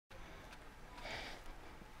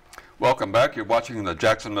Welcome back. You're watching the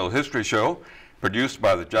Jacksonville History Show, produced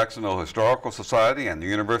by the Jacksonville Historical Society and the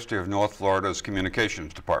University of North Florida's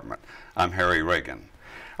Communications Department. I'm Harry Reagan.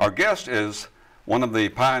 Our guest is one of the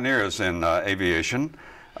pioneers in aviation,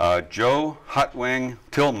 Joe Hotwing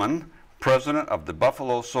Tillmon, president of the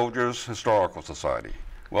Buffalo Soldiers Historical Society.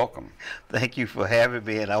 Welcome. Thank you for having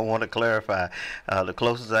me, and I want to clarify, the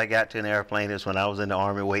closest I got to an airplane is when I was in the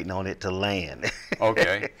Army waiting on it to land.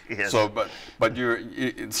 Okay. Yes. So, but you're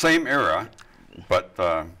same era, but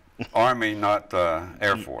Army, not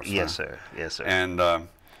Air Force. Yes, sir. Yes, sir. And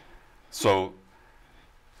so,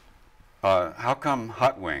 how come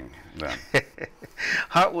Hot Wing then?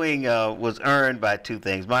 Hot Wing was earned by two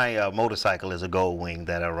things. My motorcycle is a Gold Wing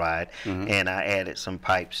that I ride, and I added some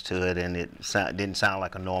pipes to it, and it didn't sound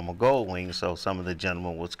like a normal Gold Wing, so some of the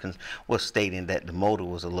gentlemen was stating that the motor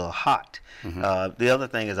was a little hot. The other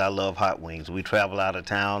thing is I love hot wings. We travel out of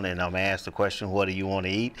town, and I'm asked the question, what do you want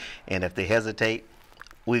to eat? And if they hesitate,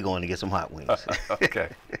 we're going to get some hot wings. Okay.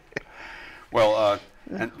 Well,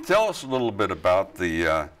 and tell us a little bit about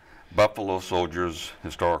the Buffalo Soldiers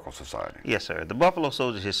Historical Society. Yes, sir. The Buffalo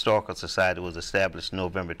Soldiers Historical Society was established in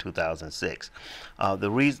November 2006.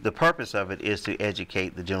 The purpose of it is to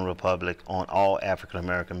educate the general public on all African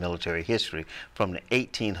American military history from the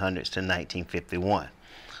 1800s to 1951.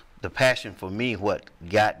 The passion for me, what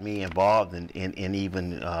got me involved in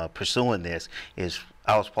even pursuing this, is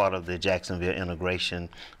I was part of the Jacksonville integration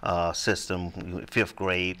system, 5th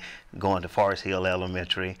grade, going to Forest Hill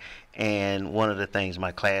Elementary. And one of the things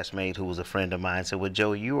my classmate, who was a friend of mine, said, well,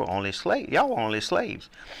 Joe, you were only slaves. Y'all were only slaves.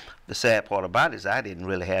 The sad part about it is I didn't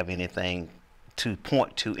really have anything to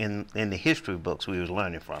point to in the history books we was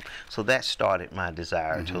learning from. So that started my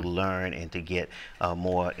desire to learn and to get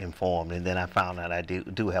more informed. And then I found out I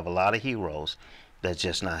do have a lot of heroes that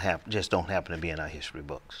just don't happen to be in our history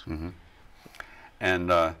books. And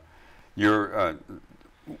tell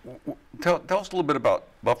us a little bit about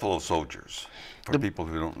Buffalo Soldiers for people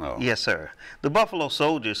who don't know. Yes, sir. The Buffalo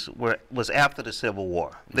Soldiers was after the Civil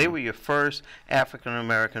War. They were your first African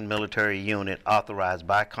American military unit authorized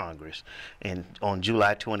by Congress on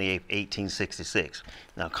July 28, 1866.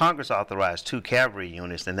 Now, Congress authorized 2 cavalry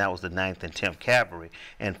units, and that was the 9th and 10th Cavalry,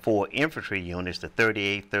 and 4 infantry units, the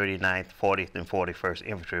 38th, 39th, 40th, and 41st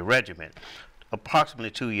Infantry Regiment.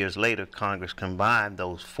 Approximately 2 years later, Congress combined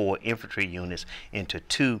those 4 infantry units into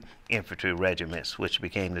 2 infantry regiments, which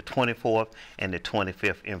became the 24th and the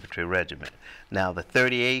 25th Infantry Regiment. Now, the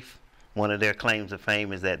 38th, one of their claims of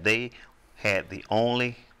fame is that they had the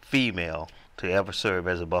only female to ever serve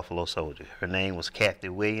as a Buffalo Soldier. Her name was Kathy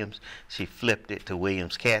Williams. She flipped it to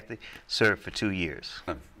Williams Kathy, served for 2 years.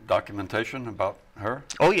 Documentation about her?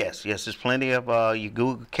 Oh, yes. Yes, there's plenty of, you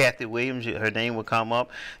Google Kathy Williams, her name will come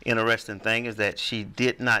up. Interesting thing is that she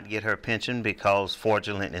did not get her pension because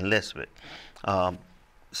fraudulent enlistment.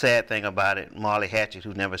 Sad thing about it, Marley Hatchet,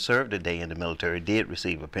 who never served a day in the military, did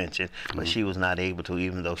receive a pension, but she was not able to,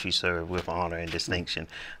 even though she served with honor and distinction.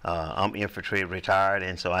 I'm infantry retired,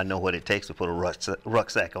 and so I know what it takes to put a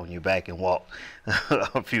rucksack on your back and walk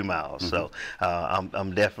a few miles. So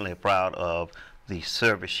I'm definitely proud of the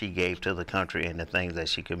service she gave to the country and the things that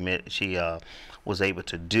she was able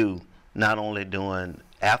to do, not only doing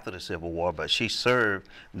after the Civil War, but she served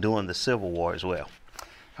during the Civil War as well.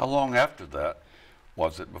 How long after that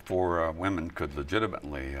was it before women could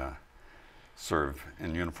legitimately serve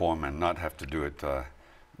in uniform and not have to do it,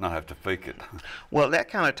 not have to fake it? Well, that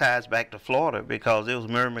kind of ties back to Florida, because it was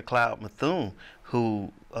Mary McLeod Bethune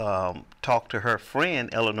who talked to her friend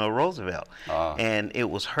Eleanor Roosevelt, and it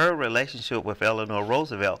was her relationship with Eleanor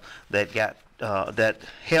Roosevelt that got that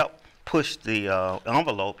helped push the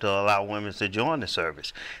envelope to allow women to join the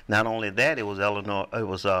service. Not only that, it was Mary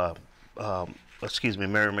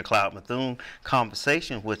McLeod Bethune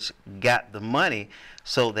conversation which got the money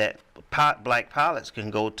so that black pilots can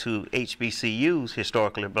go to HBCUs,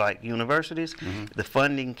 historically black universities. The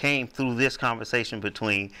funding came through this conversation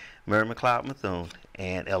between Mary McLeod Bethune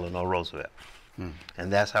and Eleanor Roosevelt.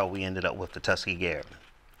 And that's how we ended up with the Tuskegee Airmen.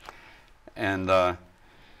 And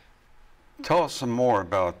tell us some more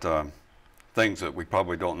about things that we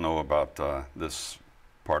probably don't know about this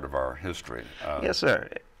part of our history. Yes, sir.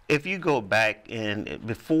 If you go back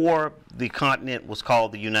before the continent was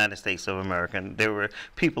called the United States of America, there were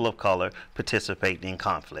people of color participating in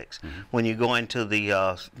conflicts. When you go into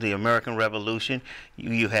the American Revolution,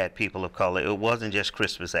 you had people of color. It wasn't just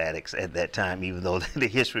Christmas addicts at that time, even though the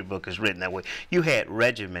history book is written that way. You had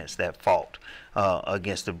regiments that fought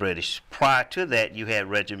against the British. Prior to that, you had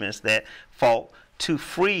regiments that fought to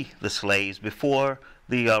free the slaves before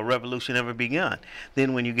the revolution ever begun.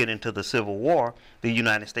 Then when you get into the Civil War, the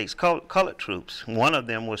United States colored troops, one of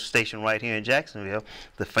them was stationed right here in Jacksonville.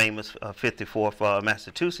 The famous 54th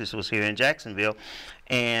Massachusetts was here in Jacksonville,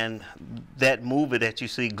 and that movie that you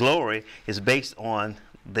see, Glory, is based on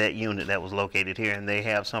that unit that was located here, and they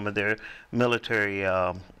have some of their military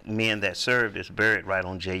men that served is buried right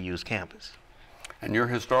on JU's campus. And your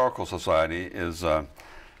historical society is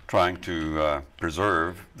trying to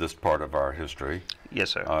preserve this part of our history.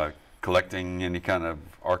 Yes, sir. Collecting any kind of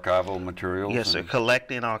archival materials? Yes, sir.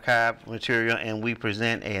 Collecting archive material, and we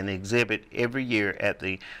present an exhibit every year at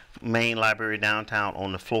the main library downtown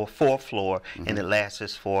on the fourth floor, and it lasts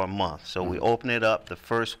us for a month. So we open it up the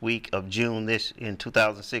first week of June in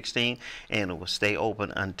 2016, and it will stay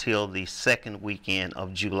open until the second weekend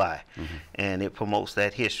of July. And it promotes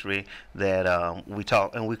that history that we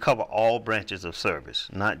talk, and we cover all branches of service,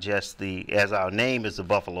 not just as our name is the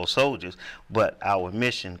Buffalo Soldiers, but our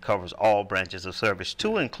mission covers all branches of service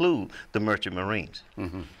to include the Merchant Marines.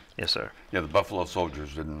 Yes, sir. Yeah, the Buffalo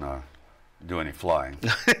Soldiers didn't do any flying.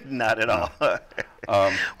 Not at all.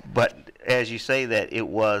 But as you say, that it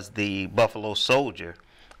was the Buffalo Soldier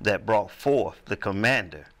that brought forth the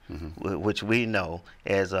commander, which we know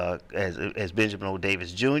as Benjamin O.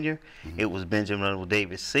 Davis Jr. It was Benjamin O.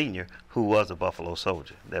 Davis Sr. who was a Buffalo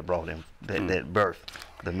Soldier that brought him, that birthed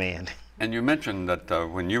the man. And you mentioned that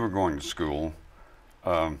when you were going to school,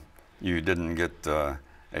 you didn't get a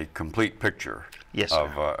complete picture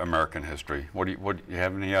of American history. Do you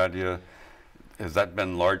have any idea? Has that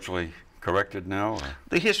been largely corrected now? Or?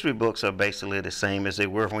 The history books are basically the same as they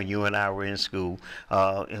were when you and I were in school,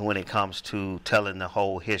 and when it comes to telling the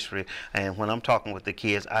whole history. And when I'm talking with the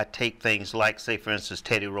kids, I take things like, say for instance,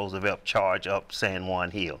 Teddy Roosevelt charge up San Juan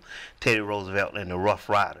Hill, Teddy Roosevelt and the Rough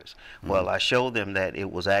Riders. Well, I show them that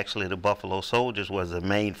it was actually the Buffalo Soldiers was the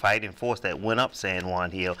main fighting force that went up San Juan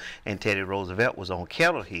Hill, and Teddy Roosevelt was on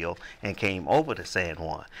Kettle Hill and came over to San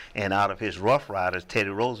Juan. And out of his Rough Riders, Teddy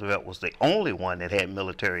Roosevelt was the only one that had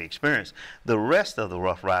military experience. The rest of the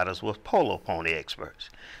Rough Riders were polo pony experts.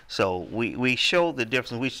 So we showed the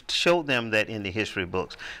difference. We showed them that in the history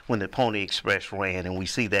books when the Pony Express ran, and we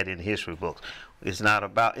see that in the history books. It's not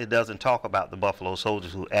about, it doesn't talk about the Buffalo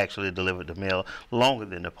Soldiers who actually delivered the mail longer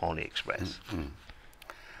than the Pony Express.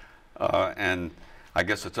 And I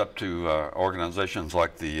guess it's up to organizations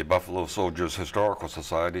like the Buffalo Soldiers Historical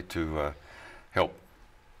Society to help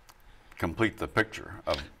complete the picture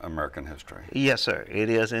of American history. Yes, sir, it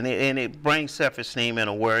is, and it brings self-esteem and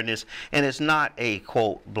awareness, and it's not a,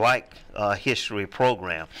 quote, black history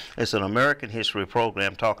program. It's an American history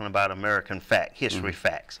program talking about American history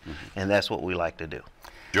facts, and that's what we like to do.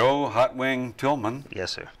 Joe Hot Wing Tillmon.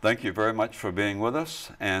 Yes, sir. Thank you very much for being with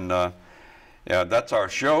us, and yeah, that's our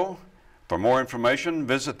show. For more information,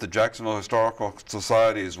 visit the Jacksonville Historical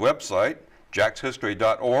Society's website,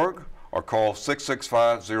 jackshistory.org, or call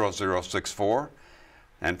 665-0064.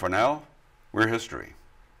 And for now, we're history.